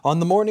On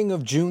the morning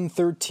of June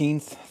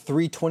 13th,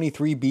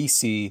 323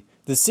 BC,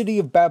 the city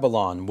of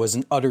Babylon was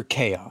in utter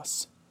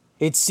chaos.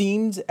 It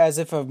seemed as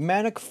if a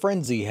manic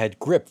frenzy had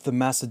gripped the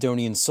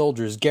Macedonian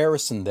soldiers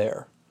garrisoned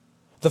there.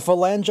 The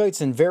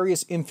phalangites and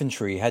various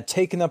infantry had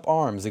taken up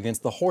arms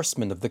against the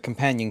horsemen of the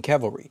companion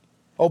cavalry.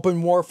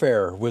 Open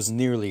warfare was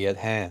nearly at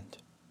hand.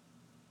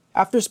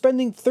 After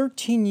spending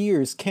 13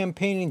 years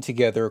campaigning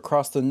together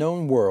across the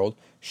known world,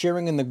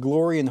 sharing in the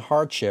glory and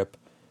hardship,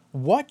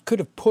 what could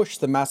have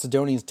pushed the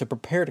Macedonians to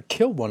prepare to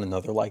kill one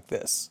another like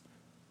this?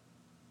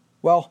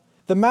 Well,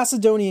 the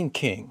Macedonian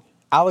king,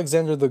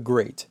 Alexander the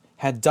Great,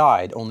 had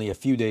died only a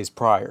few days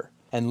prior,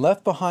 and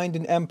left behind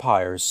an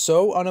empire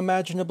so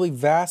unimaginably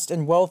vast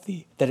and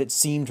wealthy that it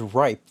seemed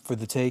ripe for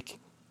the taking.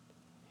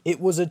 It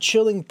was a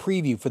chilling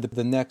preview for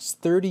the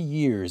next 30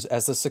 years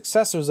as the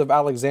successors of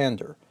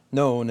Alexander,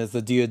 known as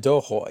the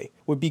Diadochoi,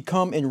 would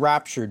become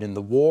enraptured in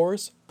the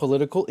wars,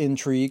 political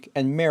intrigue,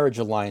 and marriage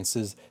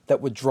alliances that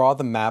would draw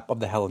the map of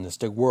the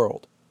Hellenistic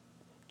world.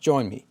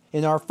 Join me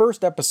in our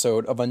first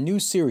episode of a new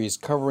series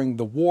covering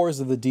the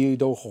wars of the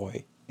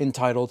Diadochoi,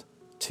 entitled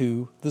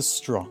To the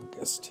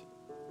Strongest.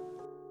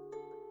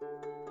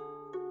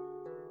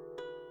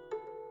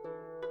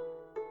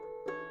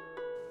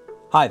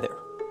 Hi there.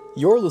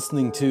 You're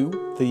listening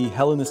to the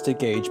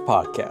Hellenistic Age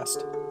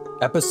Podcast,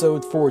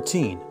 Episode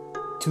 14,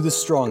 To the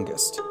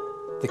Strongest.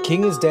 The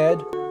King is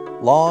dead.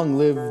 Long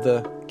live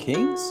the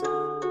kings?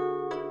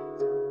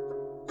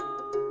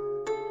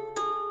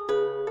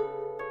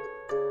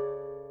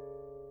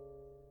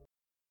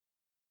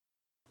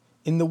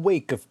 In the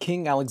wake of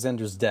King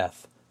Alexander's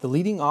death, the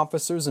leading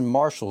officers and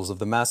marshals of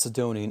the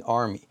Macedonian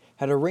army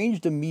had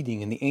arranged a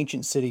meeting in the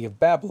ancient city of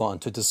Babylon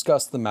to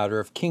discuss the matter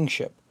of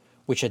kingship,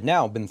 which had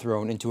now been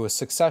thrown into a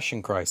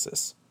succession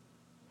crisis.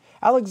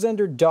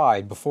 Alexander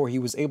died before he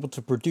was able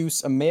to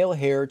produce a male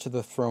heir to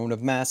the throne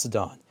of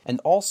Macedon, and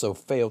also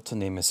failed to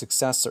name a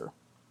successor.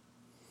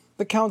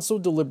 The council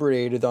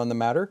deliberated on the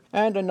matter,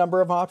 and a number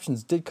of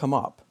options did come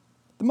up.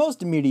 The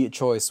most immediate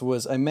choice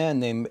was a man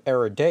named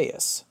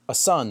Aridaeus, a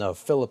son of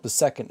Philip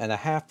II and a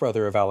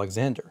half-brother of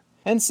Alexander.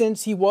 And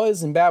since he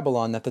was in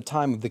Babylon at the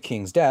time of the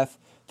king's death,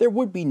 there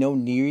would be no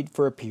need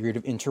for a period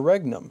of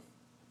interregnum.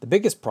 The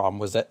biggest problem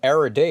was that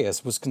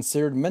Aridaeus was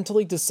considered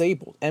mentally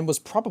disabled and was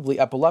probably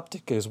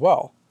epileptic as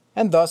well,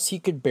 and thus he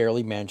could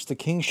barely manage the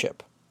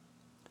kingship.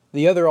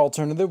 The other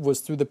alternative was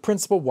through the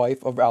principal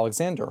wife of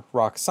Alexander,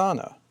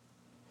 Roxana.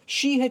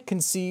 She had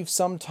conceived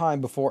some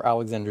time before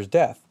Alexander's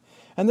death,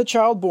 and the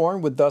child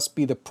born would thus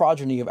be the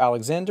progeny of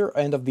Alexander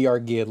and of the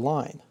Argead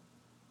line.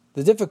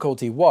 The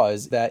difficulty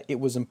was that it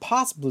was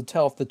impossible to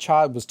tell if the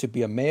child was to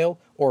be a male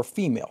or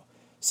female,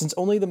 since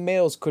only the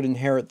males could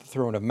inherit the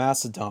throne of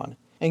Macedon,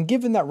 and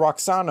given that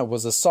Roxana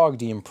was a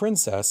Sogdian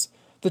princess,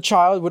 the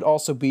child would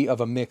also be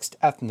of a mixed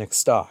ethnic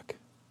stock.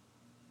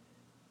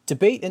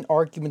 Debate and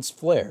arguments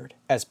flared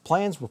as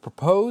plans were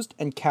proposed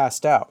and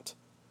cast out.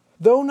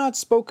 Though not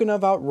spoken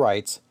of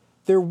outright,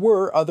 there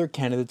were other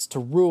candidates to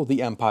rule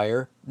the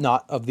empire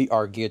not of the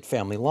Argead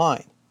family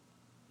line.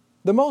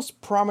 The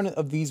most prominent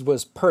of these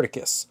was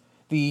Perdiccas,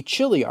 the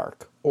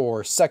Chiliarch,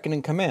 or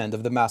second-in-command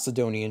of the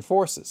Macedonian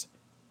forces.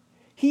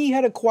 He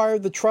had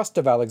acquired the trust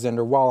of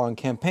Alexander while on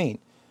campaign,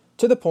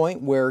 to the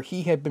point where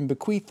he had been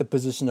bequeathed the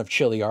position of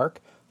Chiliarch,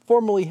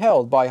 formerly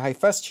held by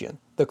Hephaestion,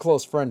 the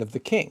close friend of the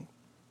king.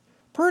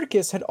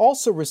 Perdiccas had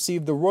also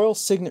received the royal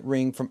signet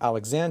ring from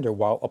Alexander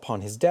while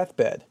upon his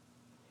deathbed.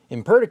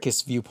 In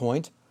Perdiccas'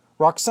 viewpoint,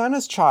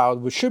 Roxana's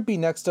child should be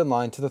next in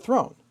line to the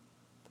throne.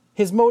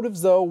 His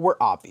motives, though, were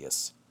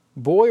obvious.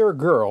 Boy or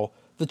girl,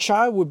 the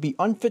child would be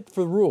unfit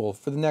for rule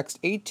for the next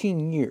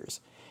 18 years,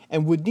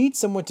 and would need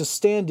someone to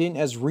stand in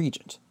as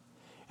regent.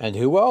 And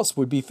who else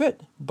would be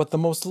fit but the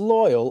most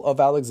loyal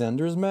of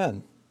Alexander's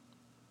men?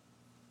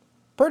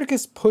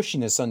 Perdiccas'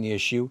 pushiness on the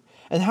issue,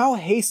 and how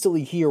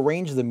hastily he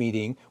arranged the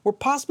meeting, were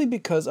possibly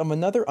because of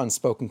another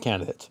unspoken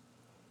candidate.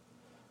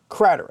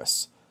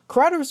 Craterus.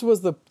 Craterus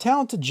was the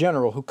talented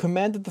general who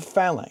commanded the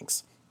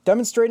phalanx,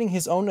 demonstrating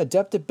his own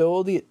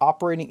adaptability at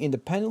operating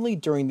independently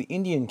during the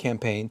Indian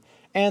campaign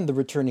and the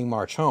returning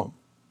march home.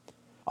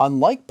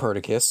 Unlike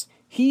Perdiccas,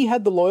 he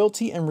had the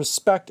loyalty and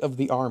respect of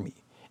the army,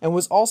 and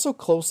was also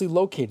closely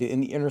located in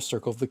the inner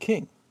circle of the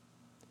king.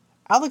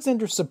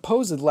 Alexander's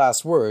supposed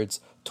last words,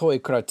 toi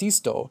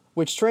kratisto,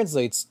 which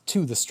translates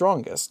to the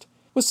strongest,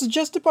 was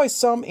suggested by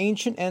some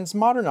ancient and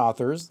modern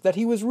authors that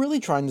he was really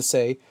trying to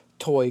say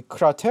toi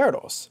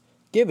krateros,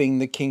 giving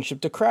the kingship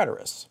to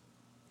Craterus.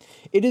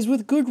 It is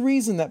with good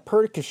reason that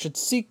Perdiccas should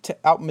seek to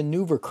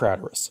outmaneuver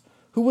Craterus,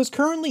 who was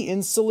currently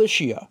in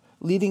Cilicia,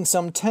 leading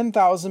some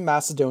 10,000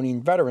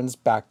 Macedonian veterans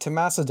back to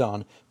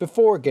Macedon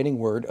before getting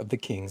word of the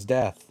king's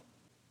death.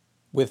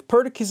 With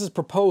Perdiccas'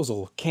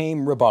 proposal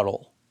came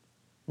rebuttal.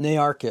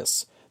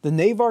 Nearchus, the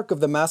navarch of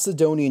the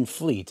Macedonian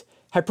fleet,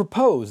 had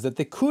proposed that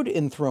they could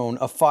enthrone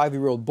a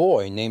 5-year-old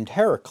boy named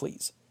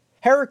Heracles.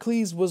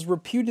 Heracles was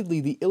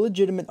reputedly the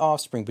illegitimate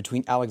offspring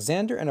between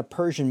Alexander and a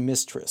Persian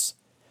mistress,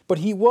 but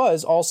he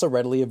was also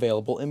readily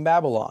available in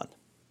Babylon.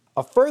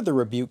 A further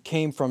rebuke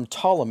came from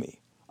Ptolemy,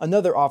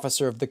 another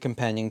officer of the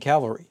companion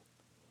cavalry.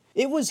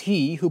 It was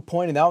he who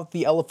pointed out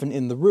the elephant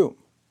in the room.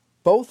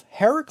 Both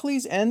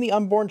Heracles and the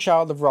unborn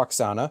child of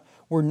Roxana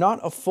were not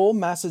of full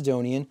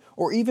Macedonian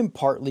or even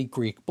partly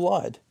Greek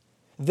blood.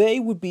 They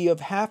would be of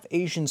half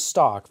Asian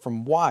stock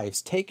from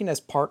wives taken as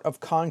part of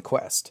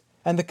conquest,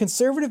 and the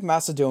conservative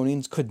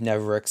Macedonians could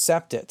never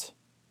accept it.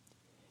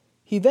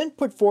 He then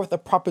put forth a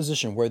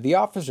proposition where the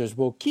officers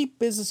will keep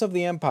business of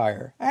the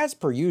empire, as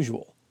per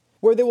usual,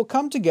 where they will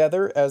come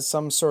together as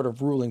some sort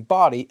of ruling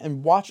body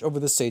and watch over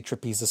the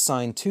satrapies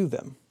assigned to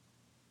them.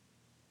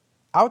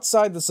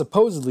 Outside the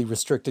supposedly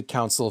restricted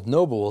council of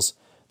nobles,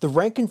 the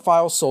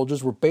rank-and-file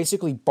soldiers were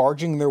basically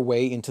barging their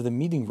way into the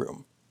meeting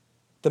room.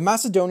 The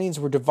Macedonians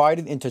were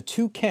divided into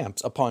two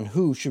camps upon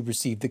who should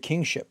receive the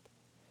kingship.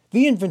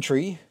 The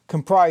infantry,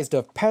 comprised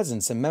of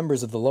peasants and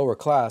members of the lower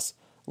class,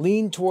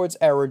 leaned towards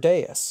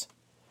Aridaeus.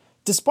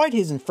 Despite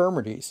his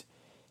infirmities,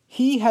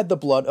 he had the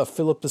blood of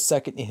Philip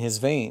II in his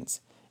veins,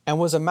 and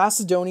was a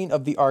Macedonian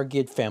of the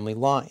Argead family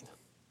line.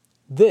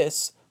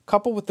 This,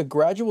 coupled with the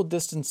gradual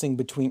distancing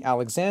between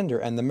Alexander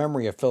and the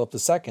memory of Philip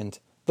II,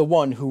 the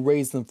one who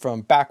raised them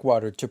from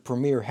backwater to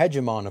premier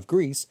hegemon of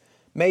Greece,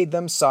 made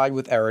them side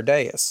with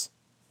Aridaeus.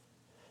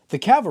 The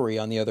cavalry,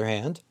 on the other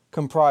hand,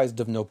 comprised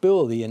of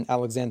nobility and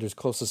Alexander's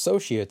close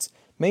associates,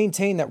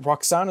 maintained that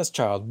Roxana's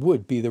child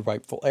would be the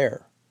rightful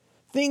heir.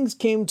 Things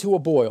came to a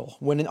boil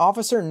when an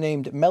officer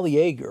named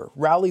Meleager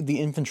rallied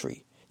the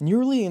infantry,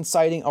 nearly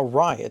inciting a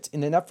riot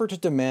in an effort to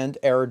demand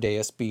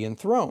Aridaeus be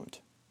enthroned.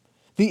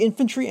 The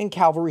infantry and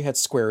cavalry had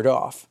squared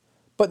off,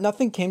 but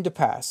nothing came to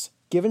pass,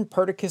 given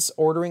Perdiccas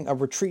ordering a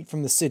retreat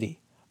from the city,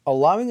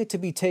 allowing it to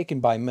be taken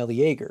by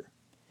Meleager.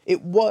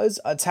 It was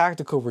a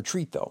tactical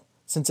retreat though,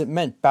 since it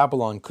meant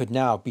Babylon could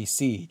now be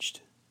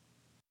besieged.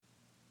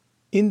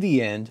 In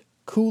the end,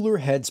 cooler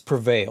heads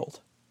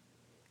prevailed.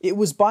 It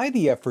was by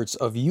the efforts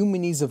of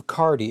Eumenes of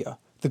Cardia,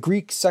 the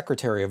Greek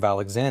secretary of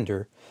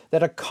Alexander,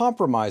 that a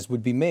compromise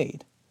would be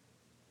made.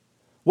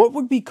 What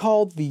would be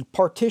called the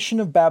Partition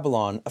of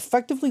Babylon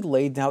effectively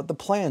laid out the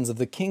plans of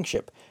the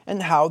kingship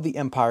and how the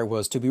empire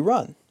was to be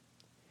run.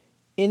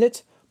 In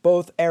it,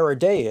 both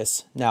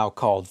Aridaeus, now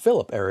called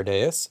Philip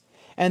Aridaeus,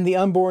 and the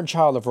unborn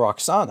child of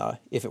Roxana,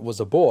 if it was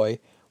a boy,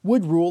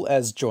 would rule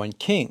as joint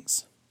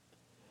kings.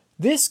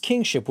 This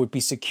kingship would be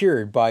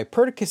secured by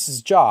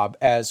Perdiccas' job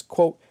as,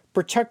 quote,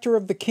 protector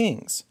of the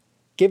kings,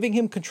 giving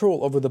him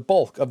control over the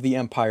bulk of the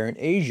empire in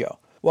Asia,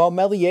 while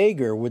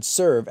Meleager would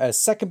serve as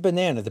second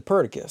banana to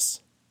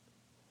Perdiccas.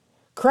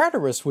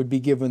 Craterus would be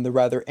given the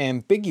rather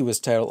ambiguous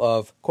title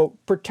of, quote,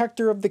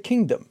 protector of the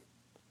kingdom.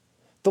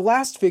 The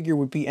last figure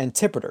would be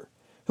Antipater,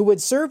 who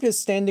had served as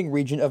standing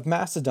regent of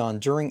Macedon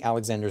during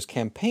Alexander's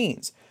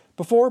campaigns,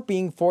 before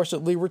being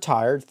forcibly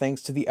retired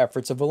thanks to the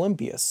efforts of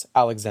Olympias,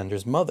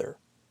 Alexander's mother.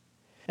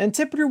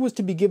 Antipater was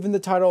to be given the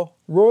title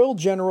Royal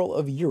General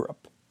of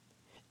Europe.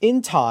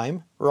 In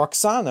time,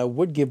 Roxana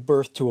would give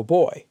birth to a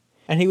boy,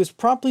 and he was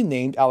promptly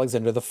named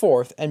Alexander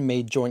IV and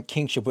made joint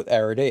kingship with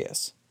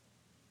Aridaeus.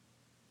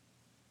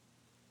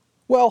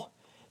 Well,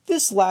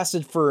 this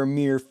lasted for a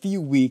mere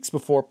few weeks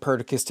before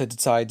Perdiccas had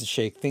decided to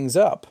shake things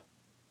up.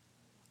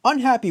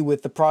 Unhappy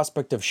with the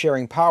prospect of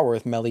sharing power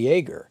with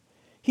Meleager,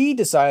 he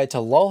decided to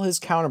lull his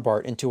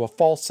counterpart into a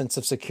false sense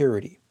of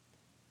security.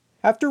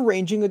 After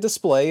arranging a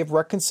display of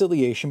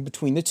reconciliation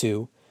between the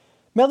two,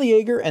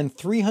 Meleager and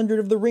 300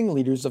 of the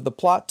ringleaders of the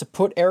plot to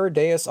put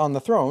Aridaeus on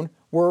the throne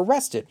were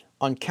arrested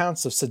on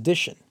counts of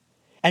sedition,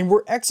 and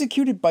were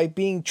executed by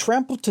being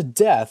trampled to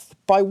death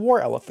by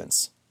war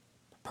elephants.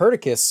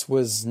 Perdiccas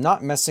was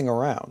not messing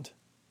around.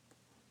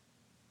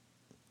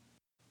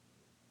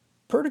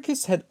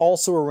 Perdiccas had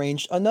also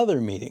arranged another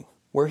meeting,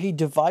 where he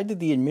divided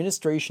the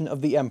administration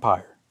of the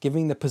empire,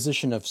 giving the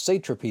position of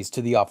satrapies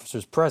to the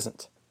officers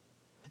present.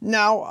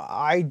 Now,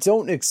 I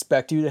don't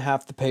expect you to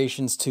have the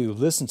patience to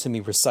listen to me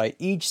recite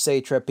each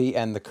satrapy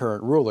and the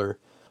current ruler,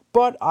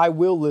 but I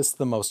will list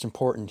the most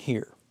important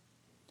here.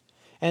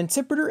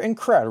 Antipater and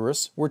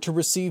Craterus were to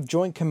receive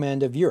joint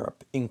command of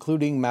Europe,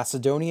 including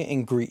Macedonia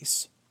and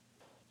Greece.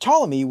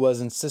 Ptolemy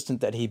was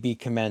insistent that he be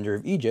commander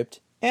of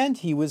Egypt, and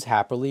he was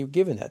happily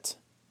given it.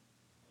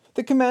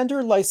 The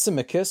commander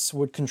Lysimachus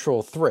would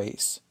control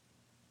Thrace.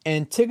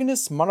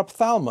 Antigonus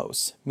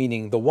Monophthalmos,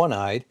 meaning the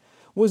one-eyed,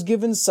 was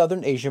given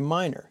southern Asia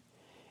Minor,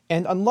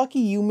 and unlucky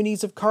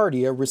Eumenes of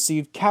Cardia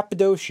received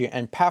Cappadocia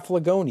and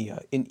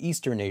Paphlagonia in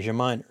eastern Asia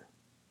Minor.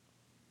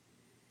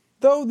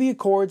 Though the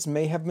accords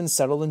may have been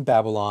settled in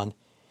Babylon,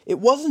 it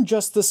wasn't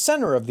just the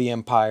center of the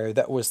empire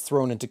that was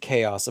thrown into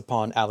chaos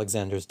upon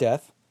Alexander's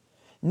death.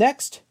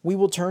 Next, we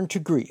will turn to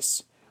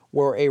Greece,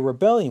 where a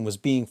rebellion was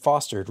being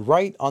fostered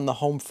right on the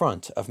home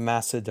front of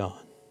Macedon.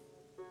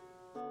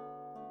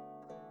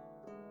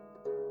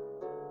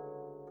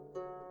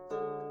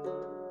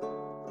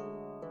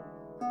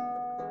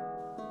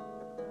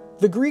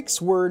 The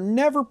Greeks were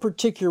never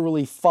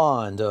particularly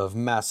fond of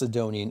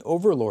Macedonian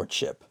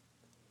overlordship.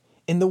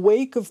 In the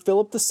wake of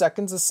Philip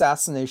II's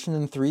assassination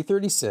in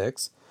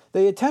 336,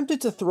 they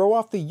attempted to throw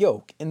off the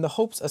yoke in the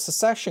hopes a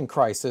succession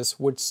crisis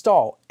would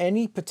stall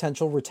any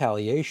potential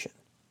retaliation.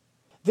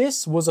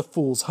 This was a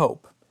fool's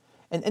hope,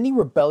 and any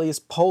rebellious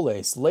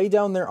poleis laid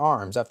down their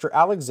arms after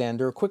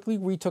Alexander quickly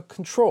retook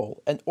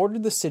control and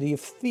ordered the city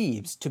of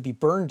Thebes to be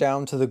burned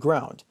down to the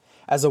ground,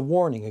 as a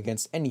warning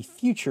against any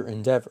future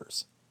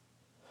endeavors.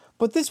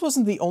 But this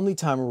wasn't the only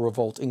time a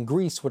revolt in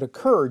Greece would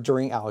occur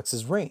during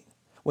Alex's reign,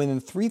 when in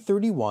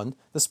 331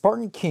 the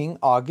Spartan king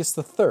August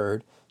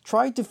III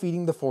tried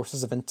defeating the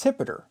forces of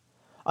Antipater,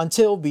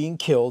 until being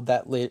killed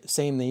that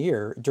same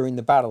year during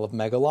the Battle of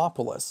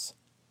Megalopolis.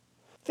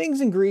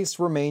 Things in Greece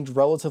remained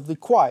relatively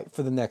quiet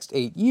for the next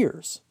 8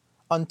 years,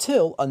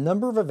 until a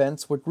number of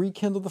events would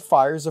rekindle the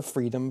fires of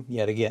freedom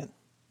yet again.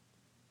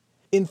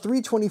 In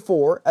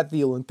 324, at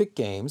the Olympic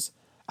Games,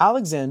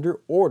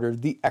 Alexander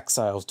ordered the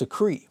Exiles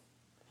Decree.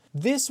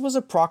 This was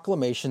a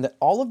proclamation that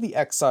all of the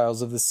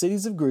exiles of the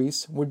cities of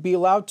Greece would be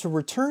allowed to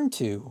return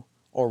to,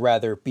 or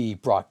rather be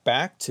brought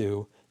back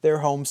to, their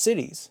home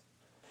cities.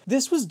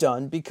 This was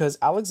done because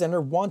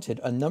Alexander wanted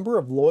a number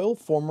of loyal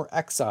former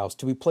exiles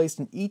to be placed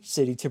in each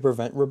city to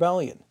prevent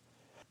rebellion.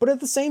 But at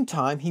the same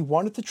time, he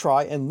wanted to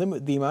try and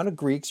limit the amount of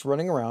Greeks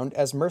running around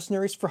as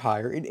mercenaries for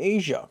hire in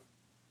Asia.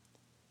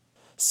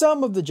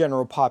 Some of the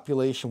general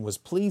population was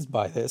pleased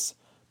by this,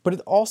 but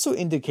it also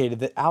indicated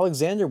that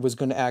Alexander was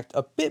going to act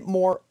a bit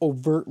more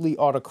overtly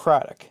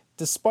autocratic,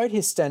 despite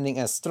his standing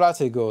as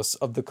strategos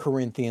of the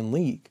Corinthian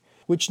League,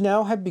 which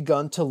now had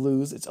begun to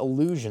lose its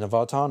illusion of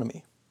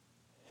autonomy.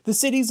 The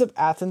cities of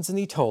Athens and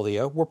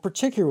Aetolia were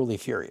particularly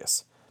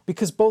furious,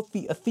 because both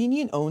the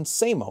Athenian-owned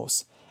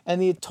Samos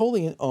and the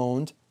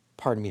Aetolian-owned,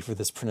 pardon me for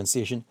this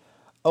pronunciation,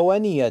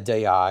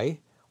 Oeniadae,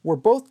 were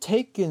both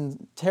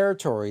taken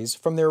territories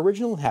from their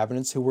original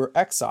inhabitants who were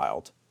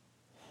exiled.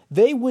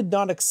 They would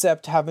not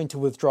accept having to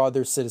withdraw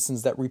their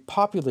citizens that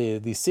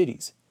repopulated these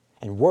cities,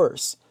 and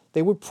worse,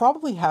 they would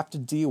probably have to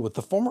deal with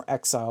the former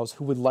exiles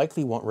who would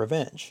likely want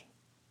revenge.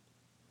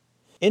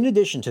 In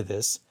addition to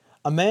this,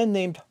 a man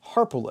named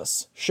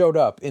Harpalus showed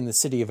up in the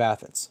city of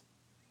Athens.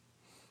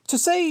 To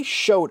say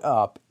showed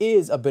up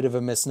is a bit of a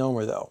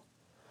misnomer though.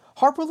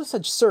 Harpalus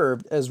had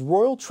served as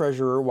royal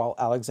treasurer while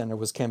Alexander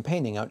was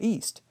campaigning out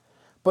east,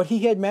 but he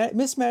had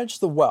mismanaged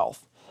the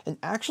wealth and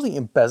actually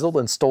embezzled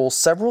and stole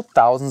several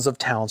thousands of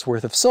talents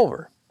worth of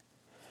silver.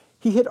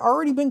 He had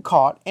already been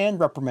caught and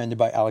reprimanded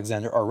by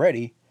Alexander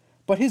already,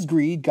 but his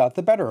greed got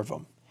the better of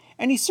him,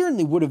 and he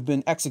certainly would have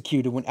been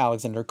executed when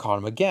Alexander caught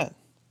him again.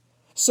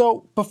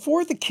 So,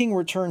 before the king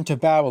returned to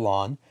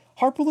Babylon,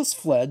 Harpalus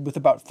fled with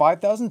about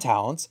 5,000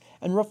 talents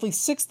and roughly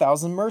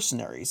 6,000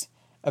 mercenaries,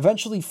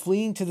 eventually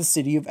fleeing to the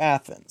city of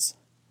Athens.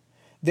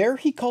 There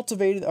he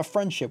cultivated a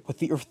friendship with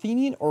the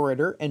Athenian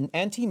orator and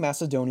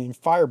anti-Macedonian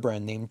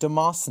firebrand named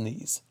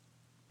Demosthenes.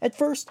 At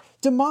first,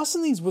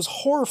 Demosthenes was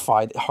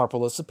horrified at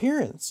Harpalus'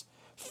 appearance,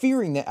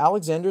 fearing that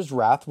Alexander's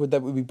wrath would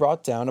be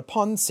brought down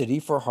upon the city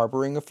for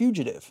harboring a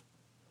fugitive.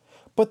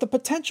 But the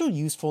potential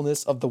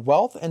usefulness of the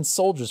wealth and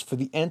soldiers for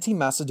the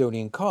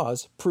anti-Macedonian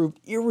cause proved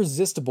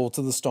irresistible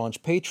to the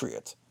staunch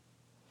patriot.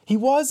 He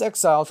was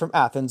exiled from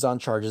Athens on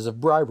charges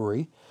of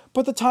bribery,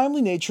 but the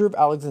timely nature of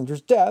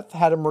Alexander's death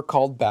had him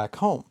recalled back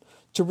home,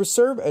 to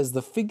serve as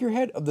the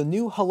figurehead of the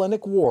new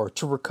Hellenic War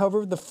to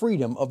recover the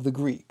freedom of the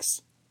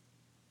Greeks.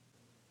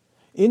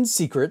 In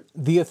secret,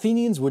 the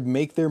Athenians would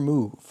make their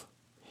move.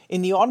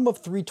 In the autumn of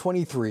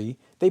 323,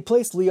 they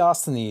placed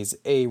Leosthenes,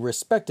 a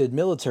respected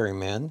military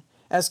man,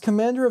 as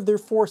commander of their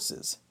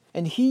forces,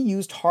 and he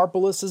used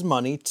Harpalus'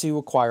 money to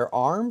acquire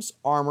arms,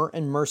 armor,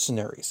 and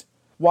mercenaries,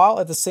 while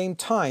at the same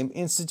time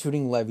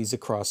instituting levies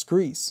across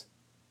Greece.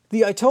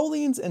 The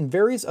Aetolians and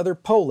various other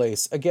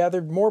poleis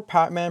gathered more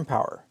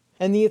manpower,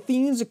 and the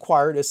Athenians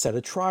acquired a set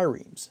of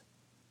triremes.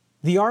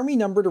 The army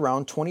numbered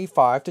around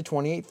 25 to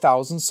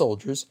 28,000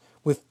 soldiers,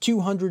 with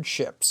 200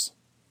 ships.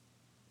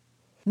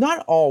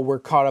 Not all were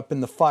caught up in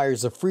the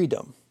fires of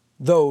freedom.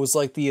 Those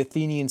like the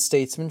Athenian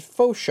statesman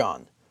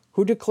Phocion,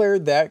 who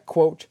declared that,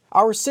 quote,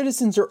 "Our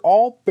citizens are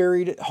all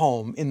buried at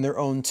home in their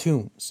own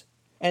tombs,"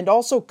 and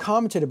also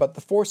commented about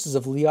the forces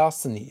of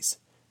Leosthenes,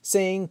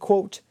 saying,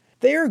 quote,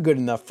 "They are good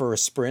enough for a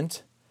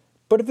sprint,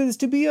 but if it is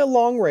to be a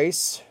long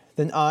race,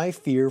 then I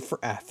fear for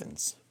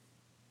Athens."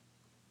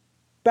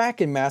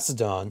 Back in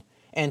Macedon,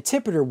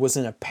 Antipater was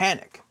in a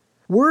panic.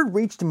 Word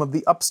reached him of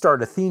the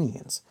upstart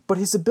Athenians, but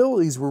his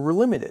abilities were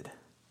limited.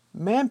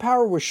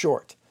 Manpower was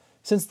short,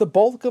 since the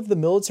bulk of the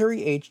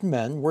military-aged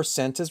men were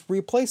sent as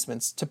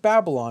replacements to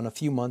Babylon a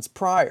few months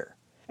prior,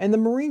 and the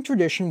marine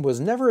tradition was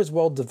never as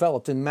well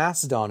developed in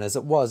Macedon as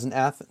it was in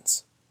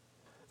Athens.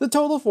 The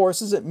total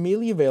forces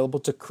immediately available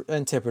to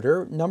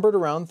Antipater numbered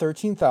around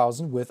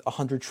 13,000 with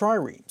 100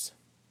 triremes.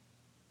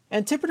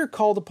 Antipater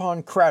called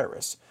upon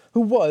Craterus,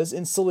 who was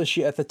in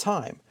Cilicia at the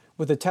time,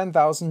 with the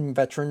 10,000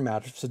 veteran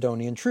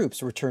Macedonian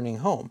troops returning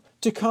home,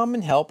 to come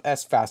and help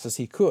as fast as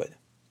he could.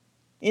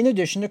 In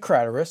addition to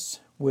Craterus,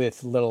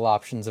 with little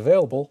options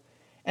available,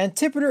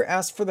 Antipater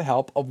asked for the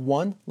help of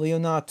one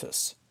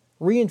Leonatus,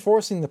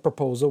 reinforcing the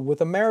proposal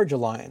with a marriage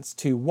alliance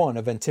to one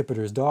of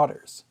Antipater's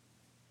daughters.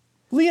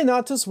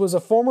 Leonatus was a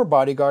former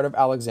bodyguard of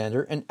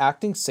Alexander and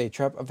acting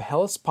satrap of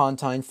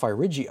Hellespontine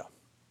Phrygia.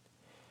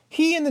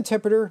 He and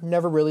Antipater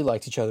never really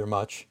liked each other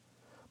much,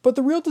 But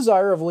the real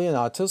desire of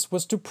Leonatus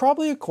was to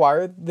probably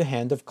acquire the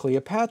hand of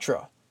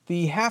Cleopatra,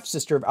 the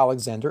half-sister of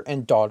Alexander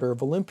and daughter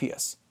of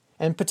Olympias,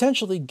 and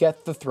potentially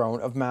get the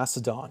throne of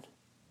Macedon.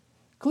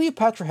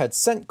 Cleopatra had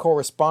sent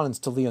correspondence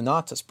to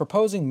Leonatus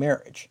proposing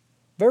marriage,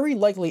 very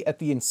likely at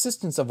the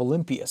insistence of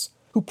Olympias,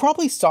 who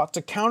probably sought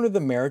to counter the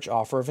marriage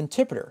offer of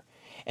Antipater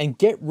and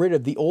get rid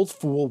of the old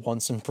fool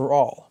once and for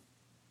all.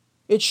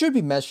 It should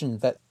be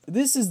mentioned that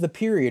this is the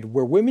period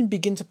where women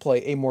begin to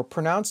play a more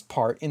pronounced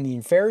part in the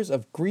affairs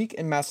of Greek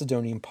and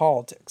Macedonian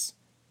politics.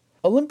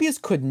 Olympias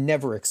could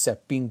never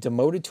accept being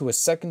demoted to a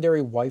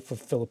secondary wife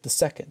of Philip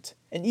II,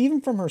 and even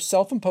from her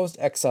self-imposed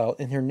exile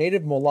in her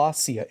native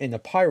Molossia in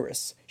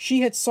Epirus,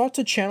 she had sought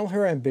to channel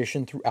her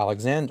ambition through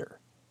Alexander.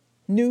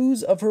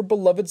 News of her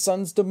beloved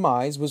son's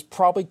demise was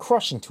probably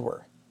crushing to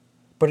her,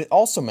 but it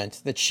also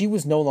meant that she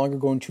was no longer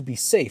going to be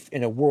safe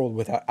in a world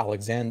without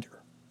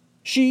Alexander.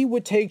 She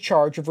would take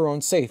charge of her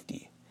own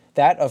safety,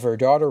 that of her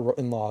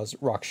daughter-in-laws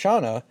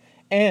Rakshana,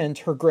 and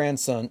her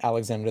grandson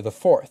Alexander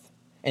IV,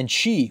 and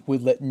she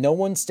would let no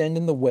one stand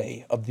in the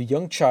way of the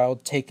young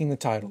child taking the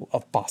title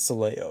of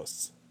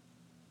Basileus.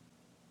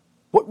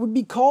 What would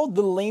be called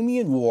the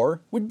Lamian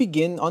War would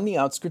begin on the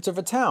outskirts of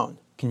a town,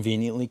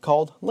 conveniently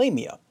called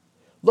Lamia,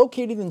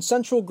 located in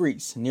central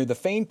Greece near the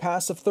famed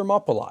pass of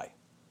Thermopylae.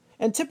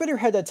 Antipater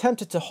had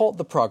attempted to halt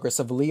the progress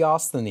of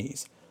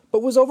Leosthenes,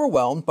 but was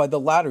overwhelmed by the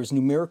latter's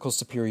numerical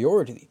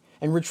superiority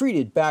and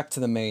retreated back to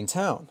the main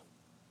town.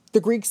 The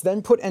Greeks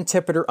then put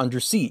Antipater under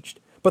siege,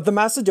 but the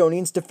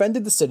Macedonians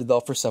defended the citadel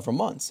for several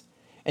months,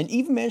 and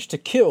even managed to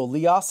kill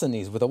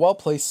Leosthenes with a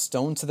well-placed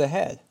stone to the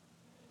head.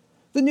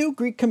 The new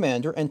Greek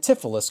commander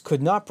Antipholus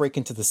could not break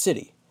into the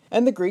city,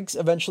 and the Greeks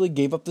eventually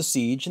gave up the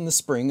siege in the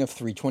spring of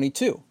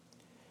 322.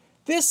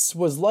 This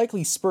was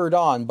likely spurred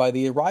on by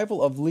the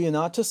arrival of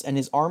Leonatus and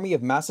his army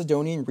of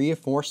Macedonian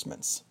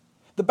reinforcements.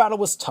 The battle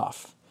was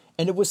tough,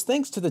 and it was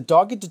thanks to the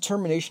dogged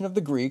determination of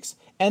the Greeks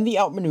and the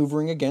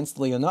outmaneuvering against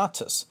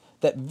Leonatus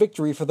that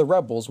victory for the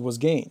rebels was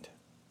gained.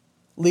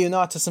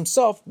 Leonatus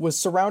himself was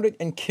surrounded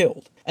and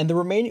killed, and the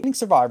remaining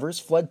survivors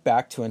fled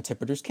back to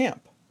Antipater's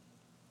camp.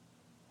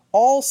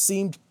 All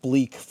seemed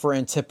bleak for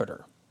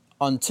Antipater,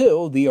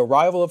 until the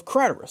arrival of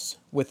Craterus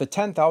with the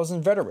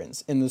 10,000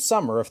 veterans in the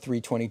summer of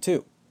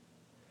 322.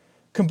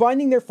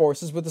 Combining their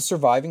forces with the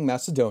surviving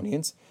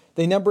Macedonians,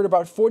 they numbered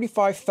about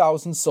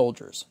 45,000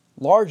 soldiers,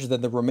 larger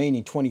than the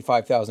remaining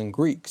 25,000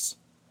 Greeks.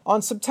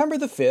 On September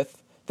the 5th,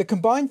 the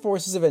combined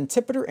forces of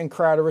Antipater and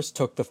Craterus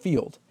took the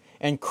field,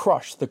 and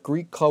crushed the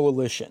Greek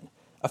coalition,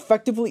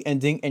 effectively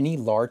ending any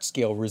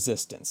large-scale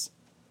resistance.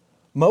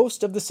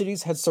 Most of the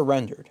cities had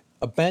surrendered,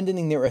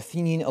 abandoning their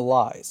Athenian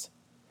allies.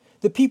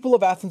 The people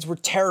of Athens were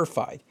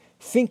terrified,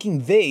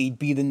 thinking they'd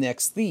be the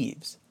next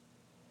Thebes.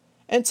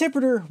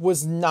 Antipater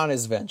was not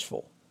as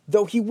vengeful,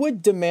 though he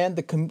would demand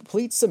the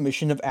complete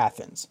submission of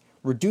Athens,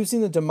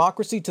 reducing the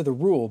democracy to the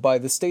rule by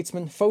the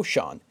statesman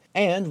Phocion,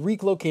 and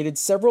relocated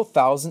several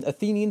thousand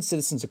Athenian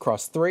citizens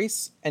across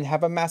Thrace and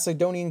have a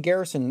Macedonian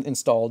garrison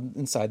installed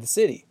inside the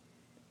city.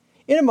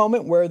 In a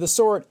moment where the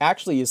sword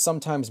actually is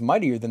sometimes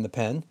mightier than the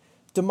pen,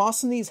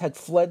 Demosthenes had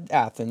fled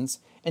Athens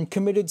and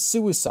committed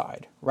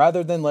suicide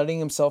rather than letting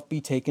himself be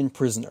taken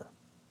prisoner.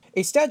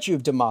 A statue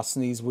of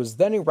Demosthenes was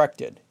then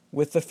erected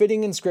with the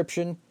fitting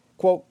inscription,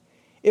 quote,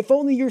 "If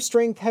only your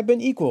strength had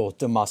been equal,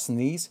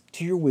 Demosthenes,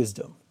 to your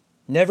wisdom,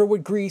 never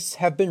would Greece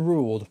have been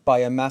ruled by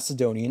a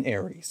Macedonian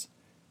Ares."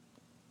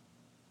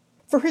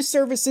 For his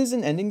services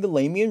in ending the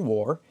Lamian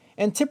War,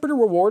 Antipater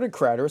rewarded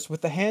Craterus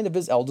with the hand of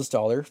his eldest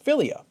daughter,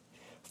 Philia,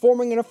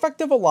 forming an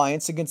effective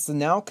alliance against the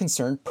now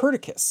concerned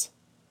Perdiccas.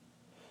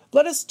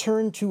 Let us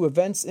turn to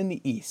events in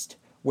the East,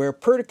 where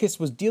Perdiccas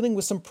was dealing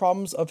with some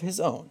problems of his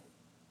own.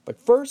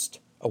 But first,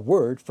 a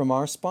word from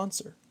our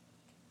sponsor.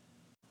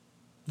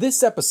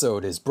 This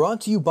episode is brought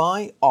to you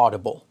by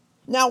Audible.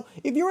 Now,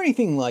 if you're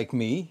anything like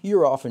me,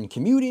 you're often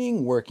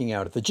commuting, working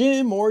out at the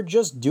gym, or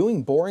just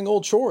doing boring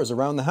old chores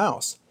around the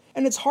house,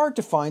 and it's hard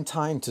to find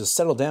time to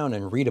settle down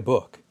and read a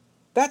book.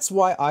 That's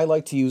why I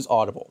like to use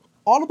Audible.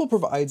 Audible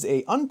provides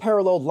an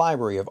unparalleled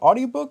library of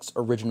audiobooks,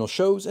 original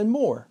shows, and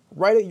more,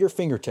 right at your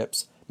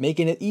fingertips,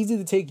 making it easy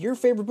to take your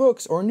favorite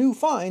books or new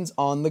finds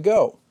on the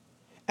go.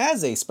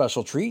 As a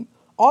special treat,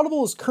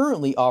 Audible is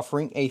currently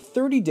offering a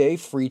 30-day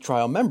free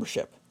trial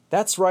membership.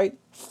 That's right,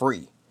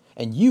 free.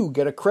 And you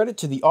get a credit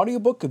to the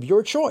audiobook of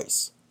your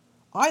choice.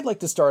 I'd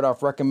like to start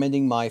off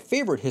recommending my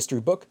favorite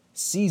history book,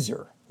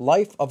 Caesar,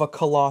 Life of a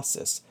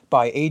Colossus,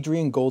 by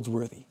Adrian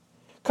Goldsworthy.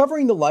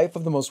 Covering the life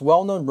of the most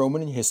well-known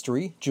Roman in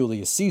history,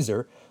 Julius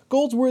Caesar,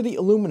 Goldsworthy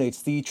illuminates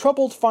the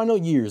troubled final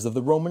years of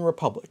the Roman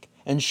Republic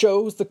and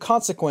shows the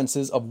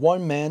consequences of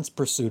one man's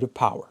pursuit of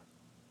power.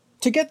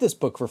 To get this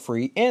book for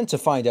free and to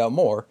find out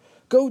more,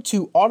 go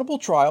to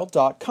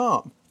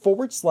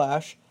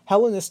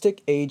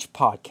audibletrial.com/Hellenistic Age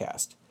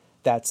Podcast.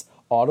 That's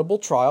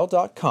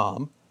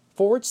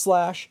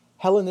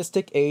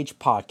audibletrial.com/Hellenistic Age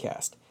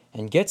Podcast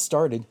and get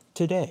started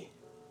today.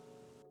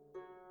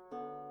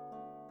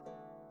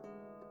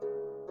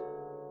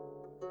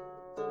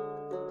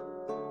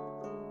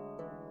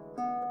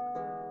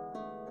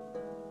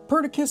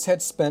 Perdiccas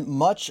had spent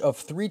much of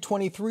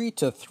 323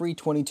 to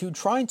 322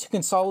 trying to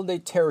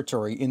consolidate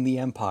territory in the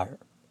empire.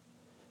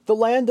 The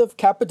land of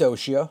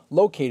Cappadocia,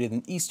 located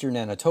in eastern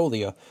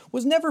Anatolia,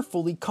 was never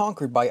fully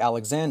conquered by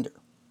Alexander.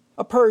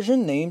 A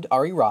Persian named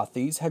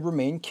Arirathes had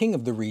remained king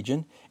of the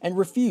region and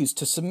refused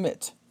to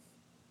submit.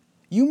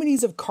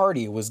 Eumenes of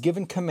Cardia was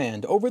given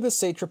command over the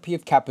satrapy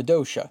of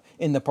Cappadocia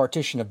in the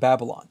partition of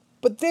Babylon,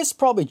 but this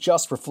probably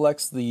just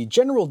reflects the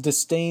general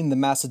disdain the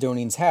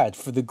Macedonians had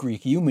for the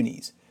Greek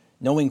Eumenes,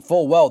 knowing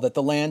full well that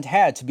the land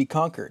had to be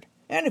conquered,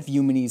 and if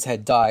Eumenes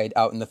had died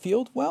out in the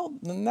field, well,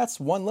 then that's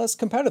one less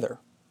competitor.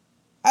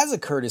 As a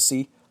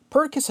courtesy,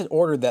 Perdiccas had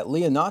ordered that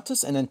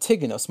Leonatus and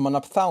Antigonus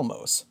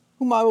Monophthalmos,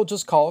 whom I will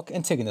just call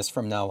Antigonus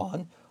from now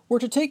on, were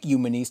to take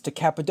Eumenes to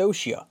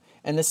Cappadocia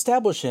and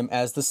establish him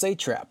as the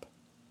satrap.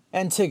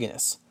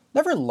 Antigonus,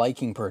 never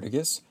liking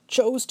Perdiccas,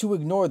 chose to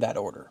ignore that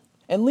order,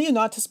 and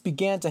Leonatus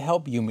began to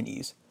help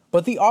Eumenes,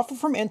 but the offer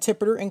from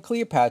Antipater and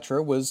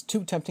Cleopatra was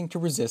too tempting to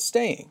resist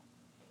staying.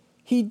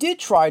 He did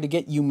try to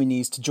get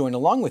Eumenes to join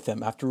along with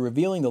him after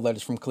revealing the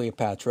letters from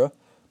Cleopatra,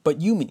 but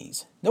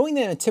Eumenes, knowing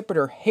that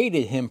Antipater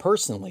hated him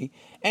personally,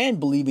 and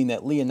believing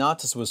that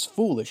Leonatus was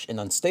foolish and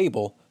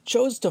unstable,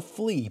 chose to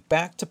flee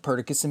back to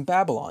Perdiccas in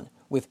Babylon,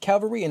 with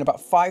cavalry and about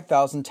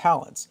 5,000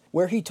 talents,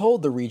 where he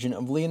told the region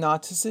of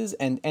Leonatus's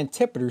and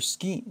Antipater's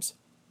schemes.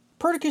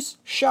 Perdiccas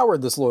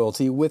showered this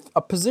loyalty with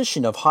a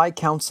position of high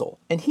council,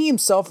 and he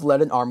himself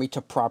led an army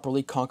to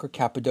properly conquer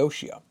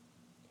Cappadocia.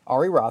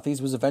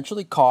 Arirathes was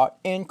eventually caught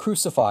and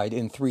crucified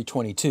in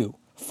 322,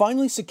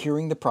 finally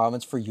securing the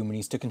province for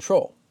Eumenes to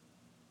control.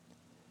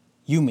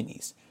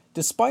 Eumenes,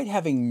 despite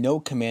having no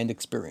command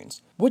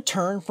experience, would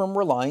turn from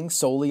relying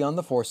solely on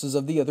the forces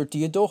of the other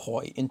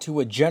Diadochoi into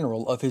a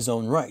general of his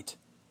own right.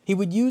 He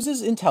would use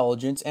his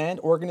intelligence and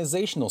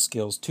organizational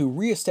skills to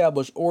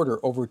re-establish order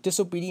over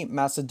disobedient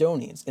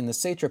Macedonians in the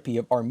satrapy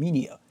of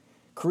Armenia,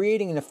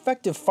 creating an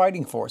effective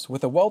fighting force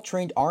with a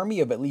well-trained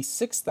army of at least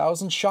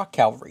 6,000 shock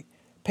cavalry,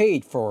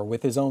 paid for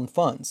with his own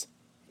funds.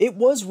 It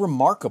was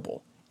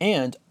remarkable,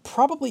 and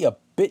probably a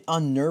bit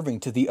unnerving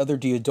to the other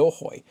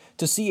Diadochoi,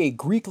 to see a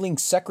Greekling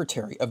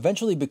secretary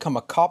eventually become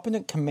a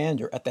competent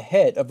commander at the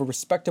head of a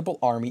respectable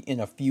army in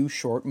a few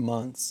short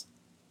months.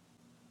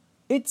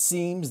 It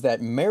seems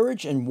that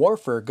marriage and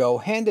warfare go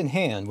hand in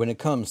hand when it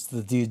comes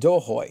to the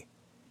Diadochoi.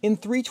 In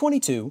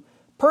 322,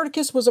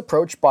 Perdiccas was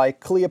approached by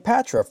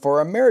Cleopatra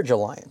for a marriage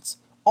alliance,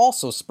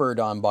 also spurred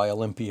on by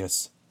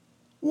Olympias.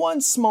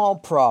 One small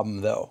problem,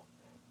 though.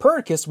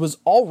 Perdiccas was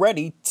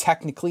already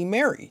technically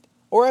married,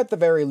 or at the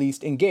very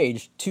least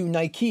engaged to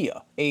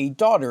Nicaea, a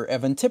daughter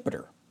of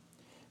Antipater.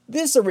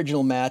 This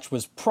original match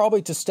was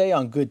probably to stay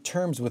on good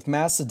terms with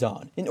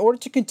Macedon in order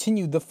to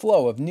continue the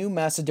flow of new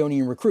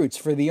Macedonian recruits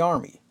for the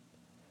army.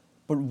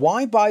 But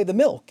why buy the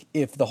milk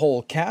if the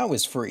whole cow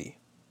is free?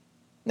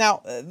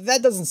 Now,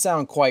 that doesn't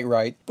sound quite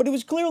right, but it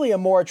was clearly a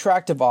more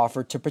attractive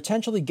offer to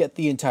potentially get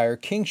the entire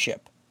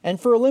kingship. And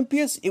for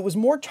Olympias, it was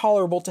more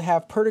tolerable to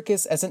have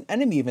Perdiccas as an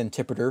enemy of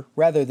Antipater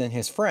rather than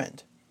his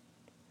friend.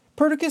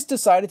 Perdiccas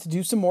decided to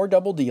do some more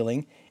double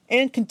dealing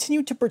and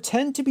continued to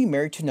pretend to be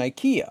married to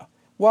Nicaea,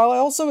 while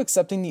also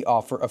accepting the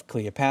offer of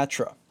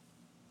Cleopatra.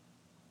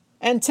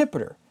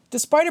 Antipater,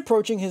 despite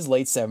approaching his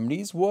late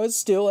 70s, was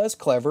still as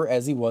clever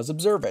as he was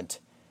observant.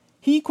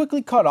 He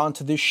quickly caught on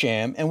to this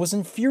sham and was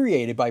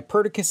infuriated by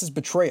Perdiccas'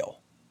 betrayal.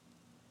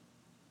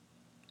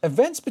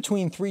 Events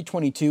between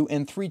 322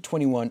 and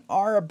 321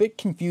 are a bit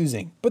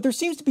confusing, but there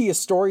seems to be a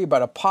story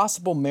about a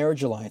possible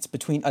marriage alliance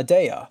between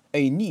Adaea,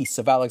 a niece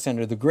of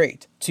Alexander the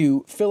Great,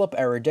 to Philip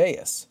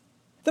Aridaeus.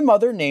 The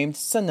mother, named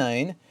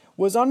Sanaine,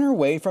 was on her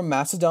way from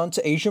Macedon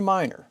to Asia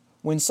Minor,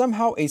 when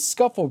somehow a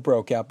scuffle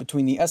broke out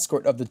between the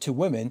escort of the two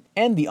women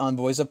and the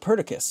envoys of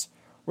Perdiccas,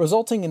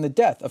 resulting in the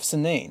death of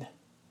Sanaine.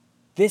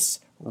 This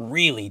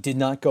really did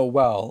not go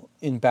well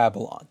in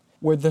Babylon,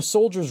 where the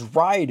soldiers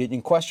rioted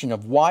in question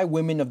of why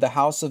women of the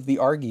house of the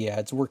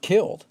Argeads were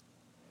killed.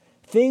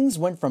 Things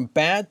went from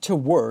bad to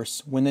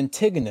worse when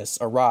Antigonus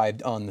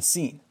arrived on the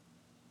scene.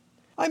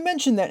 I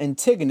mentioned that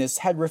Antigonus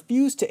had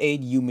refused to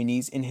aid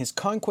Eumenes in his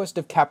conquest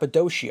of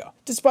Cappadocia,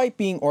 despite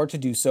being ordered to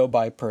do so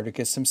by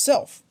Perdiccas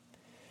himself.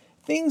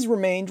 Things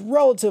remained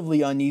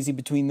relatively uneasy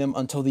between them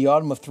until the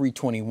autumn of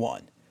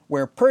 321,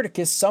 where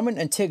Perdiccas summoned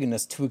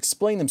Antigonus to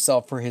explain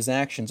himself for his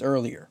actions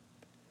earlier.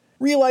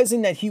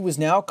 Realizing that he was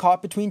now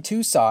caught between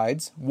two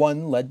sides,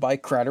 one led by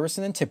Craterus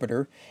and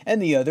Antipater,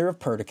 and the other of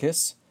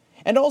Perdiccas,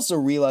 and also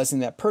realizing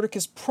that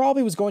Perdiccas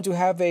probably was going to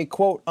have a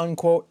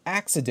quote-unquote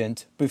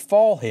accident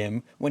befall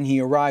him when he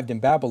arrived in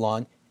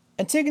Babylon,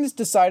 Antigonus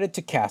decided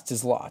to cast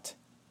his lot.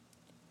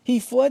 He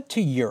fled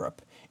to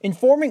Europe,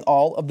 informing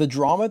all of the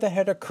drama that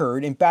had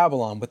occurred in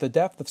Babylon with the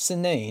death of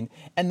Sanaine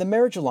and the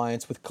marriage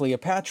alliance with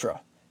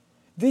Cleopatra.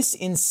 This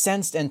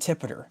incensed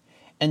Antipater,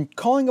 and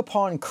calling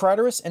upon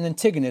Craterus and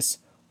Antigonus,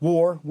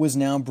 war was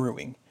now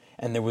brewing,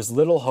 and there was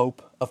little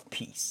hope of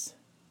peace.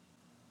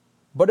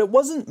 But it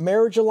wasn't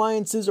marriage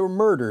alliances or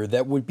murder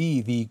that would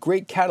be the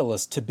great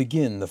catalyst to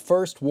begin the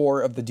first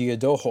war of the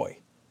Diadochoi.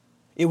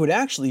 It would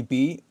actually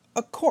be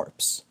a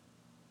corpse.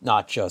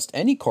 Not just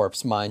any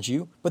corpse, mind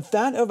you, but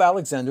that of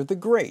Alexander the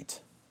Great.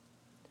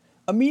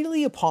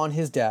 Immediately upon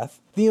his death,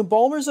 the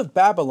embalmers of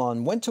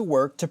Babylon went to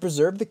work to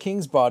preserve the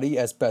king's body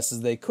as best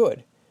as they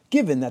could,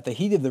 given that the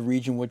heat of the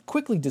region would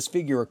quickly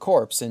disfigure a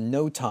corpse in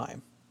no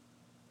time.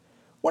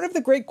 One of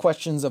the great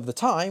questions of the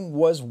time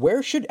was,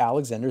 where should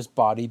Alexander's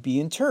body be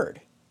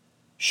interred?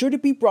 Should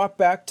it be brought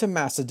back to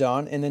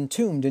Macedon and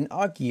entombed in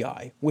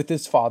Agiai with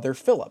his father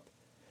Philip?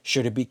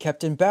 Should it be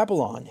kept in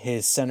Babylon,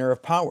 his center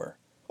of power?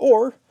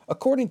 Or,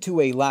 according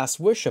to a last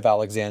wish of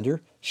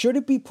Alexander, should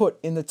it be put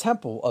in the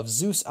temple of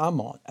Zeus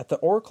Ammon at the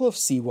Oracle of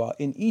Siwa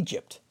in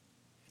Egypt?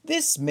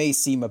 This may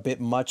seem a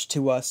bit much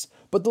to us,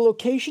 but the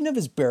location of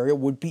his burial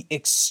would be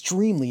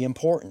extremely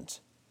important.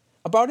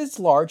 About as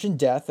large in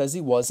death as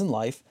he was in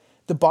life,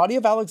 the body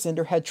of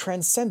Alexander had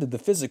transcended the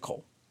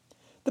physical.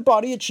 The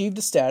body achieved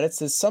a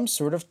status as some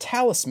sort of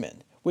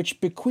talisman,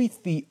 which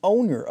bequeathed the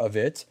owner of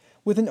it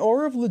with an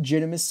aura of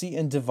legitimacy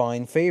and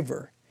divine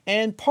favor.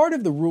 And part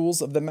of the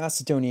rules of the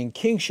Macedonian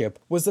kingship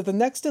was that the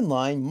next in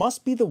line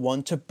must be the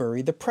one to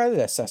bury the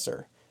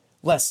predecessor,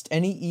 lest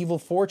any evil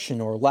fortune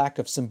or lack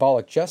of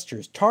symbolic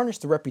gestures tarnish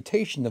the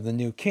reputation of the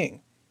new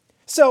king.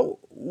 So,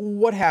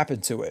 what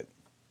happened to it?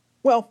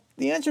 Well,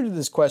 the answer to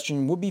this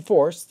question would be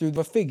forced through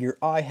the figure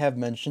I have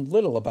mentioned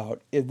little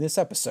about in this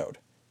episode: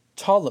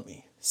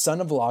 Ptolemy, son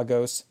of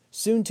Lagos,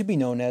 soon to be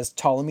known as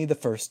Ptolemy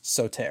I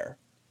Soter.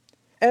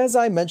 As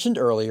I mentioned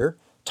earlier,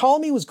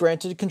 Ptolemy was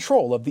granted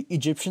control of the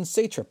Egyptian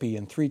satrapy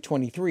in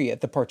 323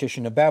 at the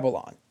partition of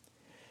Babylon.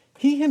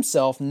 He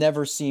himself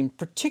never seemed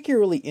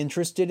particularly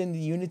interested in the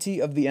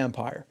unity of the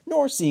empire,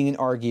 nor seeing an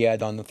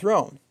Argead on the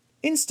throne.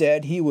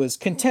 Instead, he was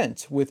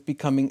content with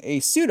becoming a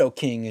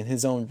pseudo-king in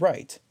his own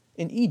right,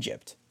 in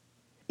Egypt.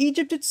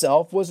 Egypt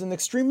itself was an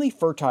extremely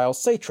fertile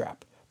satrap,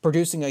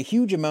 producing a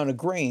huge amount of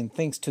grain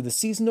thanks to the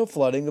seasonal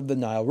flooding of the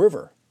Nile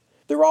River.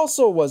 There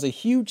also was a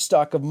huge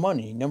stock of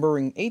money,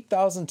 numbering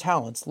 8,000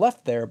 talents,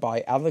 left there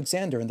by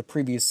Alexander in the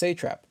previous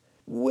satrap,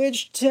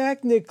 which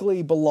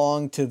technically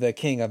belonged to the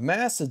king of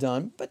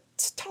Macedon, but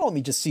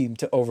Ptolemy just seemed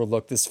to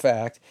overlook this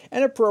fact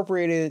and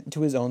appropriated it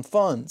to his own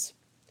funds.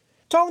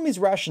 Ptolemy's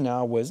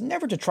rationale was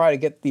never to try to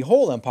get the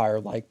whole empire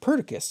like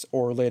Perdiccas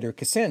or later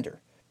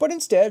Cassander, but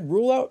instead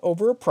rule out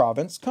over a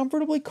province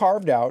comfortably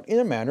carved out in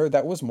a manner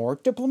that was more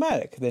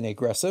diplomatic than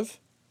aggressive.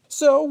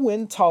 So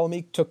when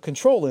Ptolemy took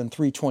control in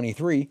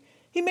 323,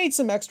 he made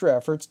some extra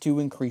efforts to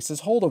increase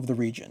his hold over the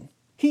region.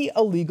 He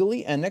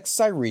illegally annexed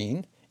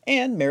Cyrene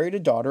and married a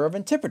daughter of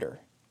Antipater,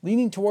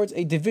 leaning towards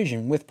a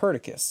division with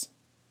Perdiccas.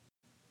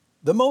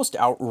 The most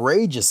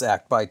outrageous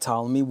act by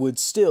Ptolemy would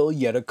still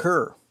yet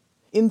occur.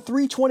 In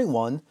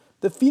 321,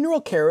 the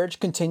funeral carriage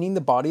containing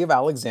the body of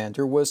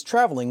Alexander was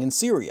traveling in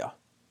Syria.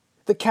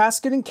 The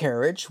casket and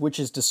carriage, which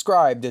is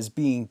described as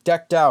being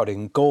decked out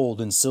in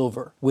gold and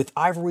silver, with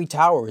ivory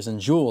towers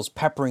and jewels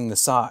peppering the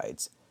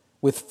sides,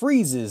 with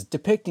friezes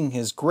depicting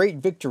his great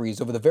victories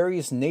over the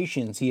various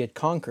nations he had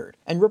conquered,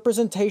 and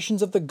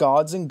representations of the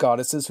gods and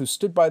goddesses who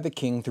stood by the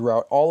king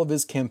throughout all of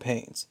his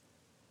campaigns.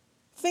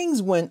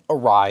 Things went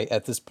awry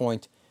at this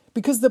point,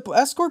 because the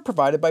escort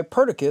provided by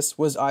Perdiccas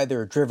was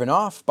either driven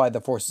off by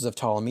the forces of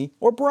Ptolemy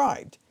or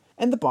bribed,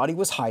 and the body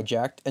was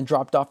hijacked and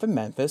dropped off in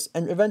Memphis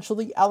and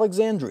eventually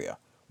Alexandria,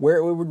 where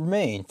it would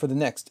remain for the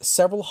next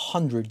several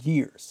hundred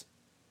years.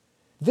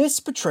 This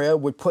betrayal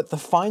would put the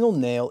final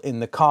nail in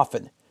the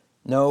coffin.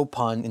 No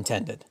pun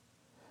intended.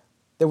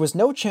 There was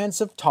no chance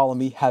of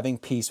Ptolemy having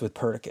peace with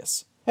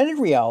Perdiccas, and in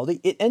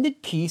reality it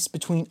ended peace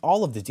between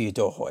all of the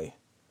Diadohoi.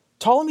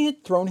 Ptolemy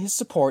had thrown his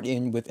support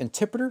in with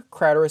Antipater,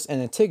 Craterus,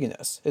 and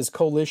Antigonus, his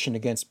coalition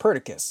against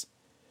Perdiccas.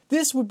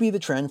 This would be the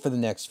trend for the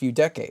next few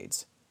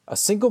decades. A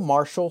single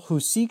marshal who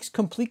seeks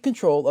complete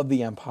control of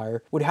the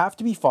empire would have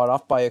to be fought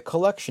off by a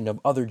collection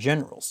of other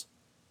generals.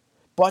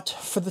 But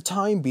for the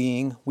time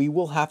being, we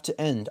will have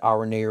to end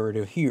our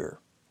narrative here.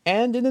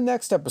 And in the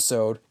next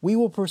episode, we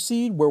will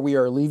proceed where we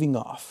are leaving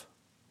off.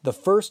 The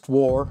First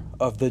War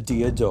of the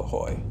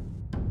Diadohoi.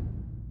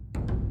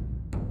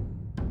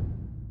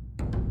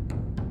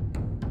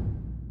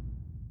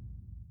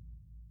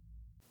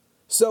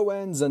 So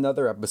ends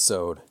another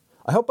episode.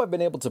 I hope I've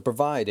been able to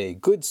provide a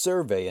good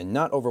survey and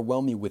not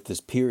overwhelm you with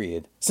this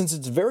period, since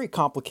it's very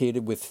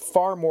complicated with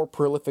far more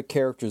prolific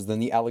characters than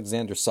the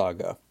Alexander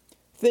saga.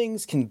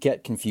 Things can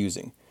get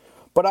confusing,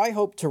 but I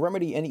hope to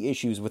remedy any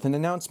issues with an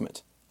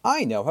announcement.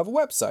 I now have a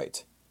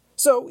website.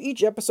 So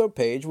each episode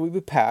page will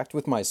be packed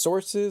with my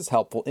sources,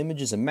 helpful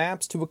images, and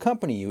maps to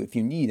accompany you if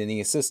you need any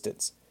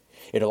assistance.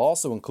 It'll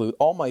also include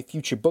all my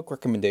future book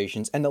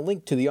recommendations and a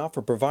link to the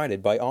offer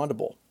provided by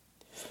Audible.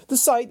 The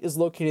site is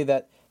located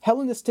at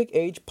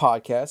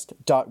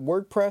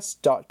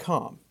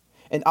HellenisticAgePodcast.wordpress.com,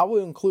 and I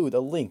will include a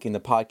link in the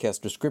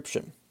podcast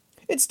description.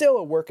 It's still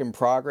a work in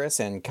progress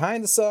and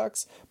kinda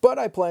sucks, but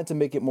I plan to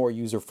make it more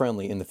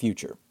user-friendly in the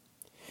future.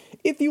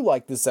 If you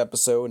like this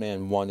episode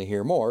and want to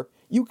hear more,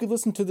 you could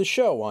listen to the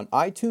show on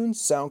iTunes,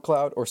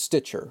 SoundCloud, or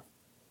Stitcher.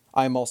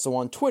 I'm also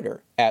on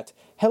Twitter at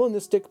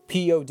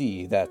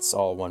HellenisticPod, that's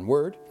all one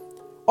word.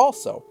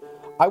 Also,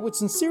 I would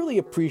sincerely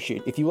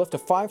appreciate if you left a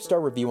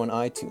 5-star review on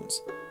iTunes.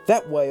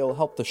 That way it'll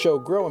help the show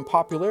grow in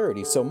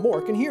popularity so more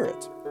can hear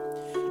it.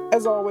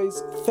 As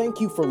always,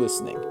 thank you for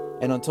listening,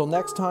 and until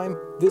next time,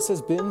 this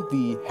has been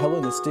the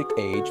Hellenistic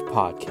Age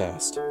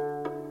Podcast.